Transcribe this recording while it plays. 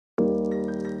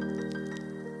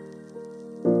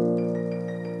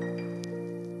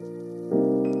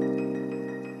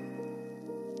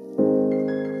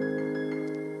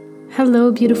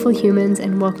Hello, beautiful humans,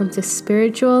 and welcome to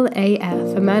Spiritual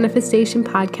AF, a manifestation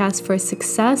podcast for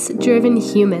success-driven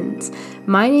humans.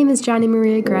 My name is Johnny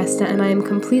Maria Gresta, and I am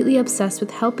completely obsessed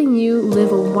with helping you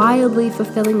live a wildly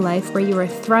fulfilling life where you are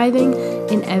thriving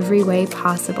in every way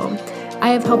possible. I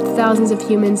have helped thousands of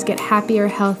humans get happier,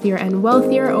 healthier, and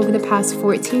wealthier over the past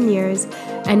 14 years,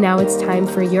 and now it's time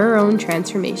for your own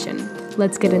transformation.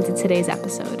 Let's get into today's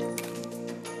episode.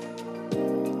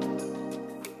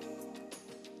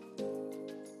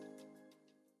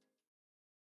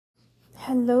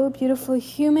 Hello, beautiful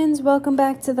humans. Welcome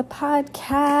back to the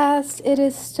podcast. It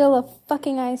is still a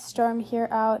fucking ice storm here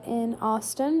out in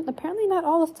Austin. Apparently not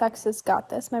all of Texas got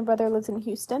this. My brother lives in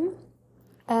Houston,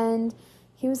 and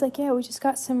he was like, yeah, we just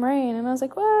got some rain. And I was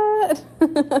like, what?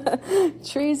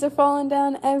 Trees are falling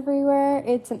down everywhere.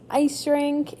 It's an ice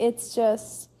rink. It's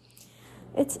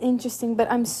interesting,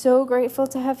 but I'm so grateful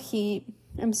to have heat.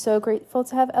 I'm so grateful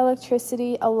to have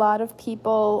electricity. A lot of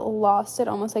people lost it,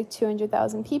 almost like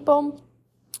 200,000 people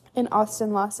in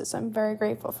Austin lost it, so I'm very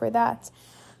grateful for that.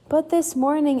 But this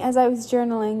morning, as I was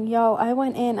journaling, I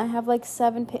went in, I have like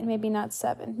seven back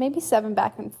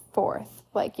and forth,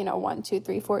 1, 2,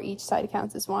 3, 4, each side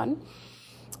counts as one.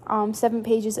 7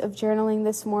 pages of journaling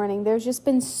this morning. There's just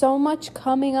been so much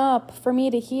coming up for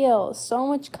me to heal, so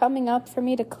much coming up for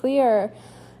me to clear.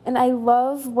 And I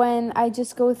love when I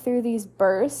just go through these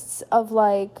bursts of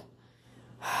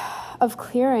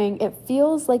clearing. It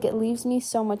feels like it leaves me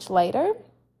so much lighter.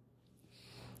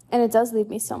 And it does leave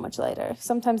me so much lighter.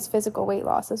 Sometimes physical weight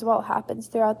loss as well happens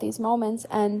throughout these moments.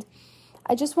 And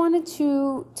I just wanted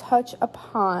to touch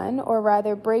upon, or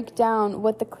rather break down,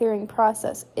 what the clearing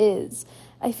process is.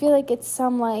 I feel like it's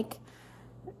some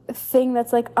thing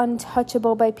that's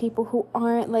untouchable by people who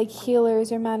aren't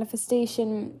healers or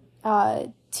manifestation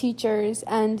teachers.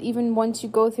 And even once you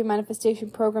go through manifestation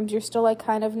programs, you're still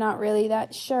kind of not really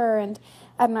that sure. And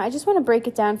I don't know, I just want to break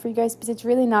it down for you guys because it's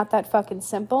really not that fucking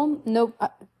simple. Nope.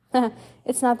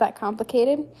 It's not that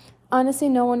complicated. Honestly,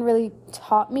 no one really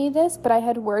taught me this, but I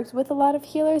had worked with a lot of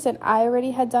healers and I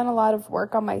already had done a lot of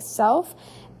work on myself.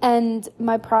 And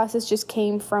my process just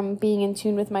came from being in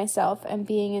tune with myself and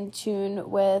being in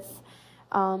tune with,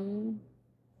 the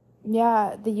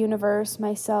universe,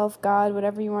 myself, God,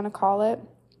 whatever you want to call it.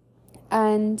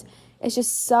 And it's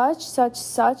just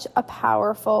such a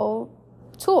powerful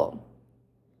tool.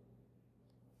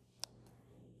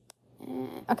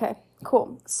 Okay,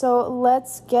 cool. So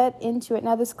let's get into it.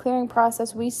 Now, this clearing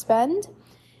process, we spend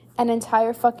an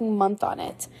entire fucking month on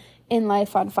it in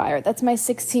Life on Fire. That's my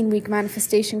 16-week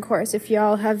manifestation course. If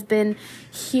y'all have been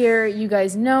here, you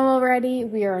guys know already.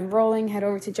 We are enrolling. Head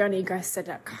over to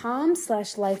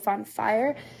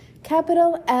johnnygresta.com/lifeonfire,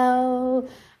 capital L.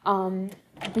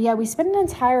 But yeah, we spend an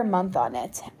entire month on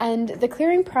it. And the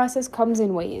clearing process comes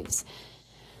in waves.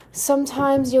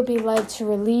 Sometimes you'll be led to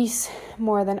release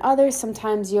more than others.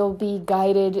 Sometimes you'll be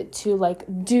guided to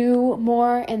do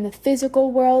more in the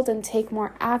physical world and take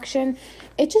more action.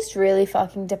 It just really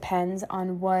fucking depends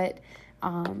on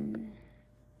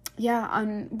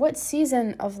on what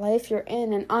season of life you're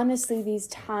in. And honestly, these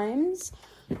times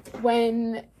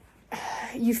when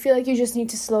you feel like you just need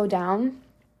to slow down,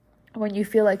 when you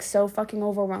feel so fucking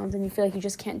overwhelmed and you feel like you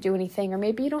just can't do anything, or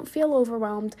maybe you don't feel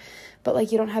overwhelmed, but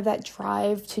you don't have that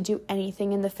drive to do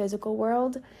anything in the physical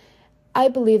world, I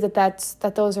believe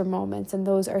that those are moments and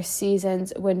those are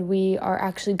seasons when we are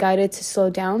actually guided to slow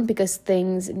down because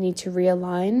things need to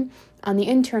realign on the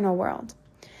internal world.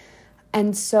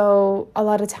 And so a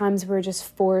lot of times we're just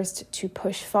forced to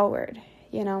push forward,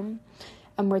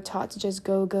 and we're taught to just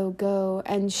go, go, go.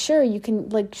 And sure, you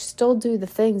can still do the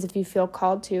things if you feel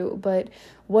called to, but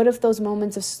what if those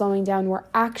moments of slowing down were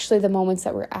actually the moments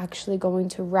that were actually going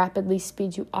to rapidly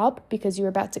speed you up because you're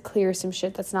about to clear some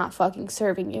shit that's not fucking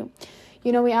serving you?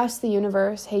 We ask the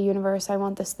universe, hey, universe, I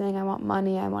want this thing, I want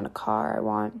money, I want a car,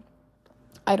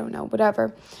 I don't know,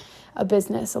 whatever. A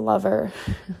business, a lover,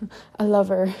 a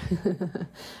lover.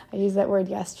 I used that word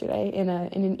yesterday in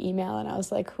an email, and I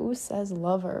was like, who says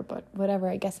lover? But whatever,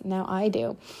 I guess now I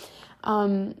do.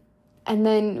 And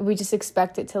then we just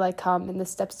expect it to come and the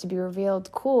steps to be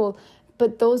revealed. Cool.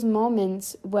 But those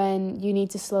moments when you need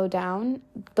to slow down,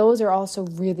 those are also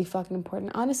really fucking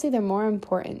important. Honestly, they're more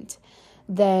important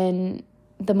than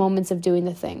the moments of doing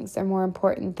the things. They're more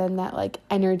important than that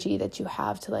energy that you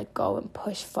have to go and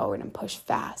push forward and push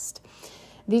fast.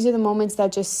 These are the moments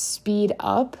that just speed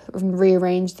up,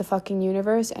 rearrange the fucking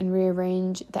universe, and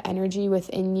rearrange the energy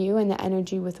within you and the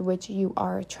energy with which you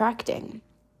are attracting.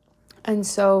 And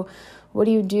so what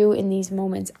do you do in these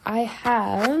moments? I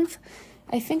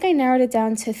think I narrowed it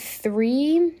down to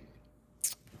 3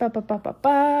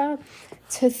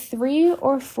 to 3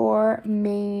 or 4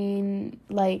 main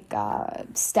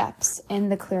steps in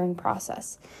the clearing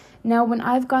process. Now, when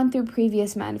I've gone through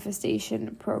previous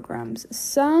manifestation programs,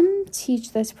 some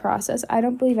teach this process. I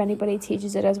don't believe anybody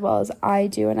teaches it as well as I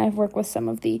do, and I've worked with some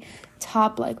of the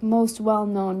top, most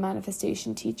well-known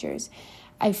manifestation teachers.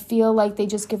 I feel like they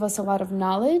just give us a lot of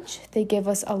knowledge. They give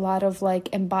us a lot of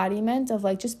embodiment of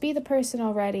just be the person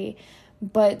already,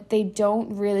 but they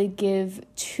don't really give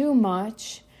too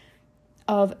much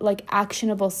of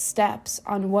actionable steps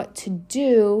on what to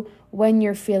do when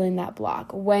you're feeling that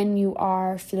block, when you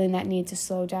are feeling that need to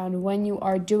slow down, when you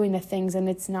are doing the things and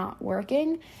it's not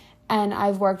working. And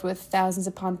I've worked with thousands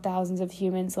upon thousands of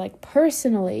humans,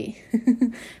 personally,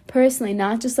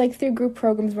 not just through group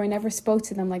programs where I never spoke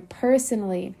to them,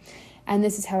 personally. And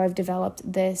this is how I've developed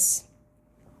this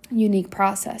unique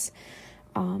process.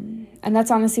 And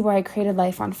that's honestly why I created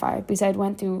Life on Fire, because I'd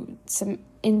went through some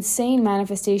insane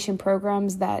manifestation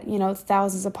programs that,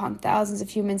 thousands upon thousands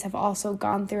of humans have also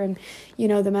gone through. And,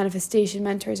 the manifestation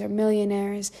mentors are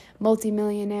millionaires,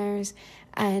 multimillionaires,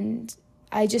 and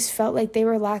I just felt like they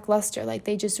were lackluster.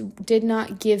 They just did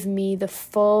not give me the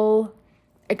full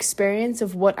experience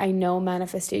of what I know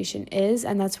manifestation is.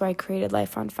 And that's why I created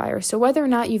Life on Fire. So whether or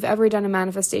not you've ever done a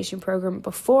manifestation program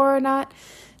before or not,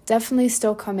 definitely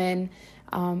still come in.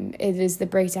 It is the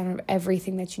breakdown of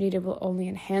everything that you need. It will only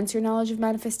enhance your knowledge of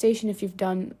manifestation if you've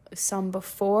done some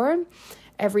before.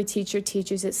 Every teacher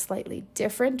teaches it slightly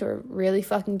different, or really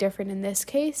fucking different in this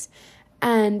case.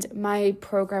 And my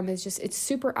program is it's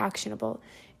super actionable.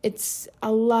 It's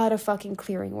a lot of fucking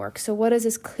clearing work. So what does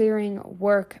this clearing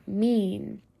work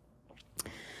mean?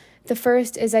 The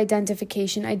first is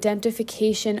identification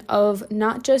of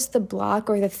not just the block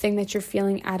or the thing that you're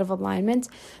feeling out of alignment,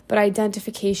 but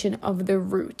identification of the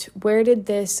root. Where did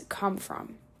this come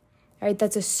from? Right?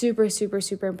 That's a super, super,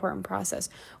 super important process.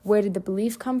 Where did the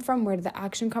belief come from? Where did the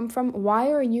action come from? Why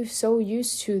are you so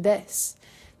used to this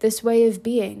way of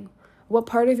being? What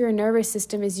part of your nervous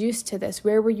system is used to this?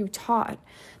 Where were you taught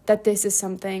that this is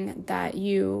something that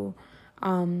you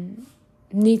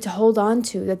need to hold on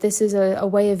to, that this is a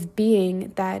way of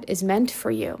being that is meant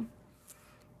for you,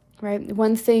 right?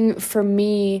 One thing for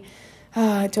me,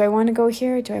 do I want to go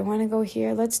here? Do I want to go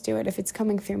here? Let's do it. If it's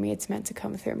coming through me, it's meant to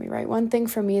come through me, right? One thing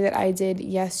for me that I did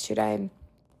yesterday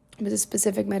was a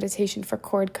specific meditation for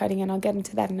cord cutting, and I'll get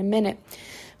into that in a minute.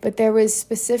 But there was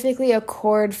specifically a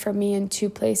cord for me in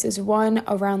 2 places. One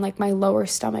around my lower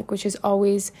stomach, which is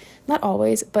always, not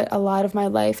always, but a lot of my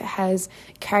life has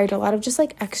carried a lot of just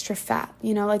extra fat.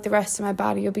 The rest of my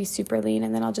body will be super lean,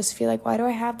 and then I'll just feel why do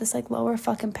I have this lower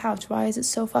fucking pouch? Why is it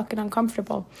so fucking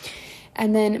uncomfortable?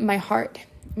 And then my heart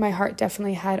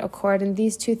definitely had a cord, and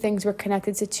these 2 things were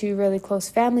connected to 2 really close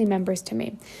family members to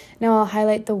me. Now I'll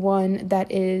highlight the one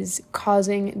that is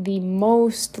causing the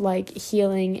most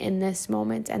healing in this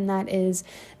moment, and that is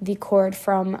the cord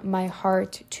from my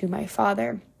heart to my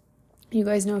father. You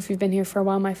guys know, if you've been here for a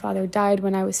while, my father died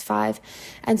when I was 5.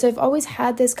 And so I've always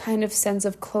had this kind of sense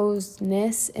of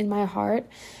closedness in my heart,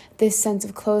 this sense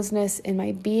of closeness in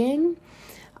my being,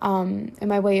 in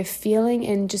my way of feeling,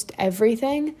 in just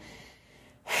everything.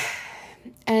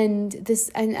 And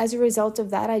as a result of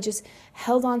that, I just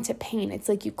held on to pain. It's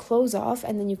you close off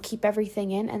and then you keep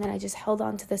everything in, and then I just held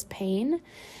on to this pain.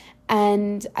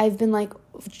 And I've been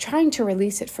trying to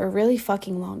release it for a really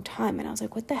fucking long time. And I was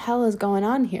what the hell is going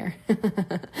on here?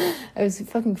 I was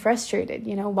fucking frustrated.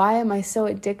 Why am I so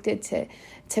addicted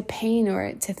to pain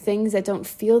or to things that don't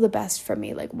feel the best for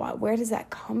me? Where does that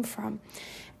come from?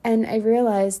 And I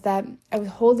realized that I was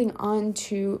holding on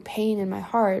to pain in my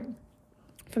heart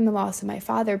from the loss of my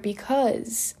father,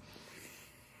 because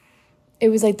it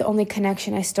was the only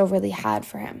connection I still really had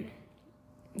for him.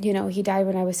 He died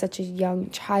when I was such a young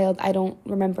child. I don't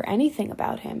remember anything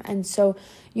about him. And so,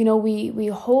 we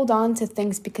hold on to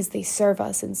things because they serve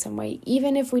us in some way,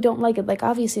 even if we don't like it.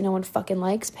 Obviously no one fucking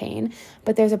likes pain,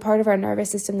 but there's a part of our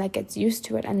nervous system that gets used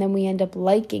to it. And then we end up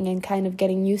liking and kind of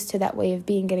getting used to that way of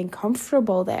being, getting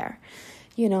comfortable there,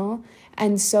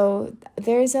 And so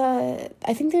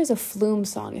I think there's a Flume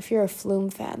song, if you're a Flume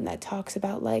fan, that talks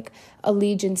about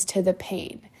allegiance to the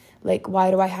pain. Why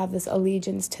do I have this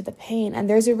allegiance to the pain? And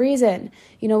there's a reason.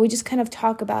 We just kind of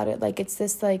talk about it it's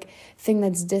this thing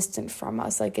that's distant from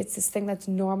us. It's this thing that's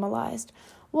normalized.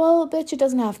 Well, bitch, it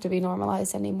doesn't have to be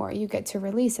normalized anymore. You get to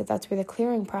release it. That's where the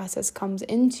clearing process comes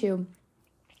into.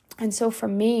 And so for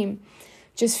me,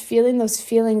 just feeling those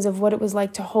feelings of what it was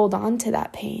like to hold on to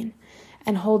that pain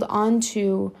and hold on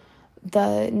to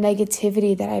the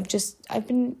negativity that I've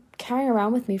been carrying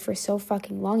around with me for so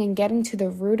fucking long, and getting to the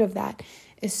root of that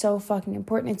is so fucking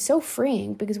important. It's so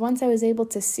freeing, because once I was able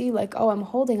to see like, oh, I'm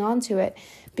holding on to it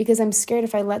because I'm scared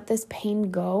if I let this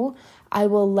pain go, I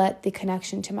will let the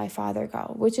connection to my father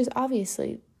go, which is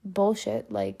obviously bullshit.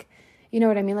 Like, you know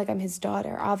what I mean? Like, I'm his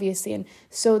daughter, obviously. And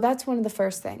so that's one of the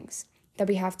first things that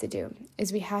we have to do,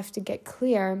 is we have to get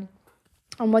clear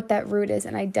on what that root is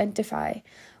and identify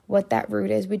what that root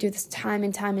is. We do this time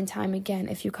and time and time again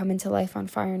if you come into Life on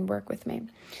Fire and work with me.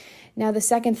 Now, the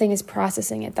second thing is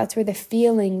processing it. That's where the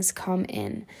feelings come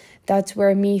in. That's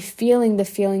where me feeling the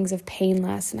feelings of pain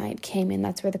last night came in.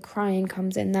 That's where the crying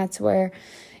comes in. That's where,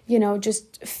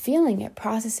 just feeling it,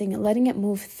 processing it, letting it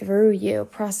move through you,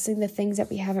 processing the things that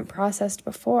we haven't processed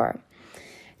before.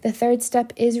 The third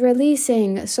step is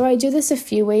releasing. So I do this a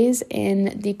few ways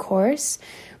in the course.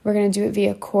 We're going to do it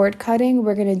via cord cutting.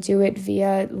 We're going to do it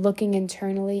via looking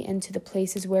internally into the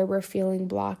places where we're feeling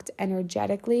blocked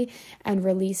energetically and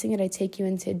releasing it. I take you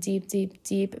into a deep, deep,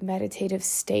 deep meditative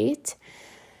state.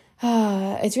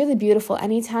 It's really beautiful.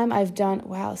 Anytime I've done,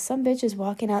 wow, some bitch is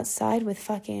walking outside with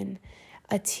fucking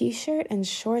a t-shirt and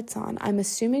shorts on. I'm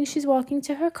assuming she's walking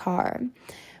to her car,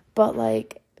 but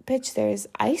like, bitch, there's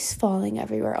ice falling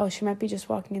everywhere. Oh, she might be just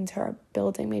walking into her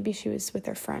building. Maybe she was with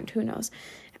her friend. Who knows?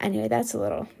 Anyway, that's a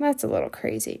little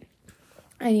crazy.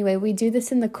 Anyway, we do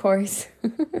this in the course,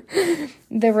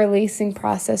 the releasing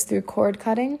process through cord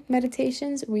cutting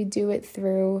meditations. We do it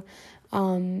through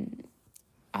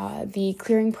the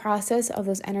clearing process of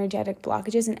those energetic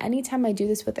blockages. And anytime I do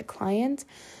this with a client,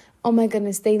 oh my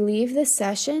goodness, they leave the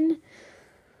session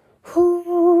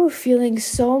feeling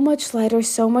so much lighter,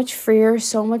 so much freer,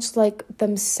 so much like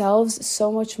themselves,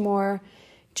 so much more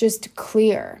just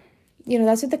clear.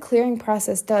 That's what the clearing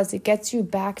process does. It gets you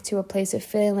back to a place of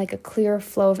feeling like a clear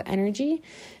flow of energy,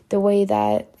 the way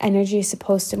that energy is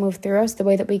supposed to move through us, the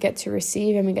way that we get to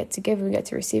receive and we get to give and we get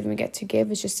to receive and we get to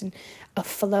give is just a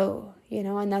flow,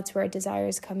 and that's where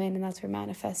desires come in, and that's where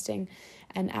manifesting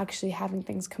and actually having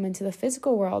things come into the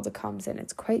physical world comes in.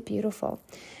 It's quite beautiful.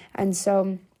 And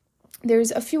so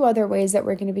there's a few other ways that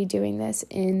we're going to be doing this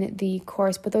in the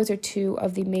course, but those are two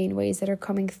of the main ways that are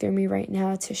coming through me right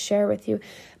now to share with you.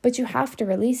 But you have to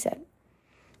release it,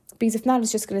 because if not,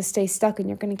 it's just going to stay stuck and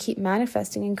you're going to keep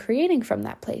manifesting and creating from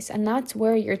that place. And that's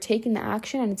where you're taking the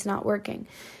action and it's not working.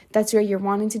 That's where you're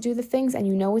wanting to do the things and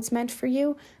you know it's meant for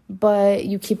you, but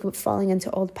you keep falling into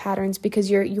old patterns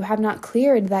because you have not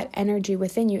cleared that energy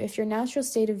within you. If your natural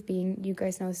state of being, you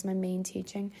guys know this is my main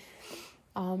teaching,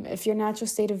 if your natural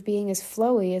state of being is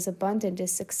flowy, is abundant,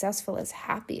 is successful, is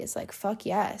happy, is like, fuck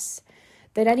yes,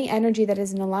 then any energy that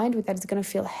isn't aligned with that is going to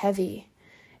feel heavy,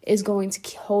 is going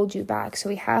to hold you back. So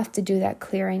we have to do that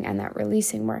clearing and that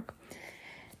releasing work.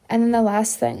 And then the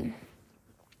last thing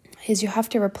is you have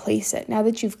to replace it. Now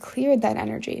that you've cleared that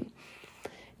energy,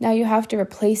 now you have to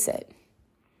replace it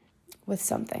with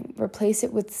something. Replace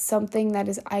it with something that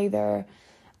is either,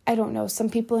 I don't know, some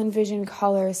people envision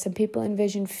color, some people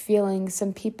envision feelings,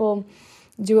 some people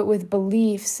do it with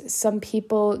beliefs, some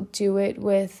people do it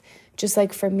with, just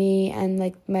like for me and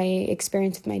like my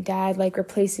experience with my dad, like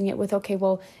replacing it with, okay,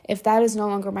 well, if that is no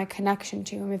longer my connection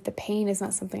to him, if the pain is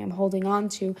not something I'm holding on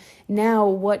to, now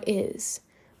what is,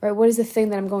 right? What is the thing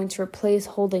that I'm going to replace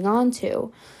holding on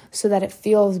to so that it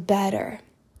feels better?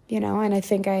 And I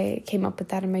think I came up with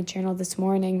that in my journal this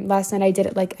morning. Last night I did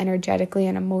it like energetically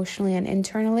and emotionally and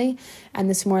internally. And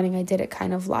this morning I did it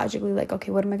kind of logically, like,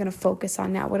 okay, what am I going to focus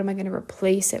on now? What am I going to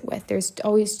replace it with? There's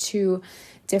always two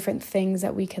different things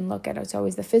that we can look at. It's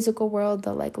always the physical world,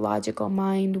 the like logical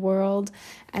mind world.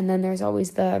 And then there's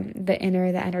always the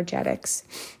inner, the energetics,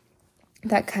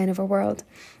 that kind of a world.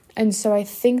 And so I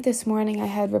think this morning I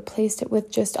had replaced it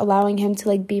with just allowing him to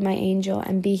like be my angel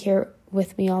and be here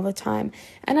with me all the time.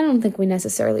 And I don't think we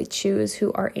necessarily choose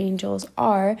who our angels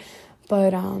are,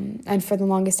 but and for the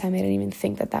longest time I didn't even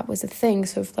think that was a thing.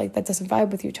 So if like that doesn't vibe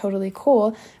with you, totally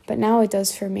cool, but now it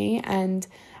does for me. And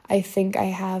I think I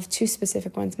have two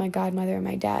specific ones, my godmother and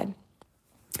my dad.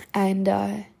 And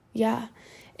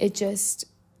it just,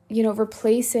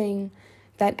 replacing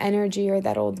that energy or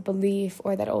that old belief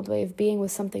or that old way of being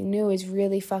with something new is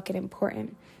really fucking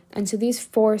important. And so these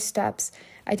 4 steps,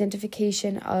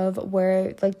 identification of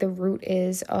where like the root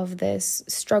is of this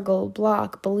struggle,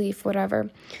 block, belief,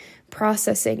 whatever,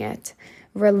 processing it,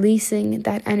 releasing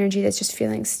that energy that's just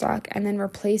feeling stuck, and then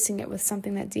replacing it with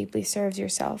something that deeply serves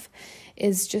yourself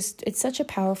is just, it's such a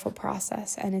powerful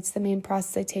process. And it's the main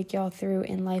process I take y'all through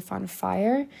in Life on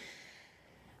Fire.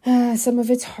 Some of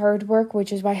it's hard work,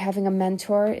 which is why having a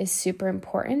mentor is super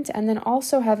important. And then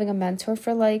also having a mentor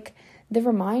for like the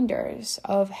reminders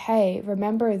of, hey,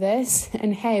 remember this,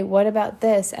 and hey, what about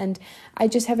this? And I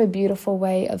just have a beautiful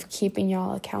way of keeping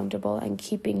y'all accountable and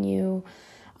keeping you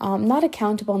not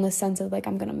accountable in the sense of like,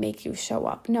 I'm going to make you show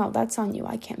up. No, that's on you.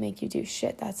 I can't make you do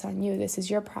shit. That's on you. This is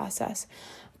your process.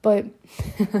 But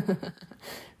that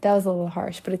was a little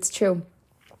harsh, but it's true.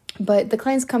 But the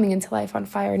clients coming into Life on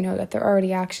Fire know that they're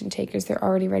already action takers. They're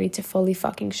already ready to fully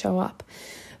fucking show up.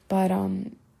 But,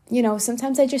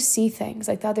 sometimes I just see things.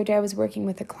 Like the other day I was working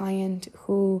with a client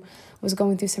who was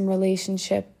going through some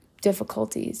relationship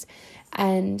difficulties.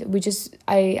 And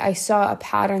I saw a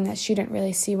pattern that she didn't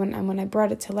really see when I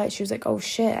brought it to light. She was like, oh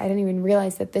shit, I didn't even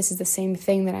realize that this is the same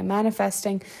thing that I'm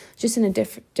manifesting, just in a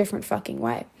different fucking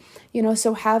way.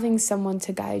 So having someone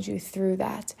to guide you through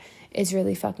that is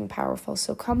really fucking powerful.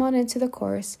 So come on into the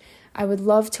course. I would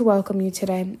love to welcome you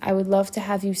today. I would love to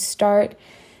have you start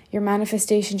your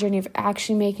manifestation journey of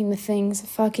actually making the things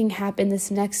fucking happen,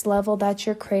 this next level that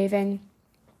you're craving.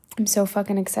 I'm so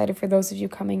fucking excited for those of you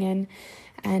coming in.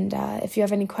 And if you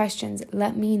have any questions,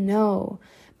 let me know.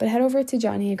 But head over to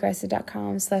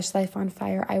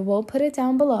johnnyaggressive.com/lifeonfire. I will put it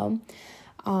down below.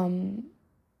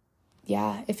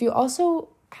 If you also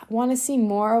want to see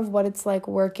more of what it's like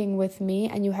working with me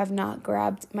and you have not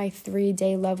grabbed my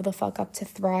 3-day Level the Fuck Up to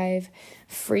Thrive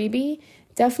freebie,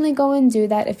 definitely go and do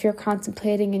that if you're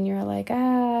contemplating and you're like,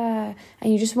 and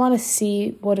you just want to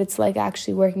see what it's like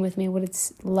actually working with me, what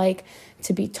it's like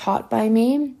to be taught by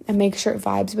me, and make sure it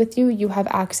vibes with you. You have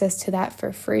access to that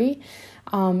for free.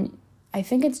 I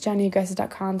think it's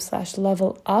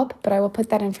johnnyaggressive.com/level-up, but I will put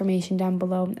that information down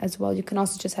below as well. You can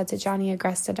also just head to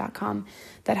johnnyaggressive.com.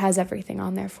 That has everything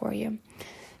on there for you.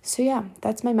 So yeah,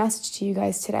 that's my message to you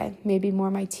guys today. Maybe more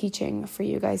my teaching for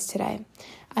you guys today.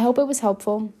 I hope it was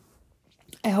helpful.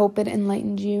 I hope it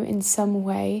enlightened you in some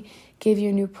way, gave you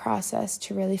a new process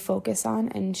to really focus on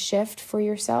and shift for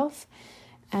yourself.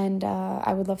 And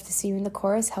I would love to see you in the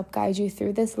course, help guide you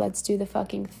through this. Let's do the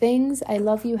fucking things. I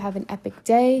love you. Have an epic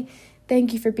day.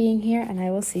 Thank you for being here, and I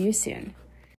will see you soon.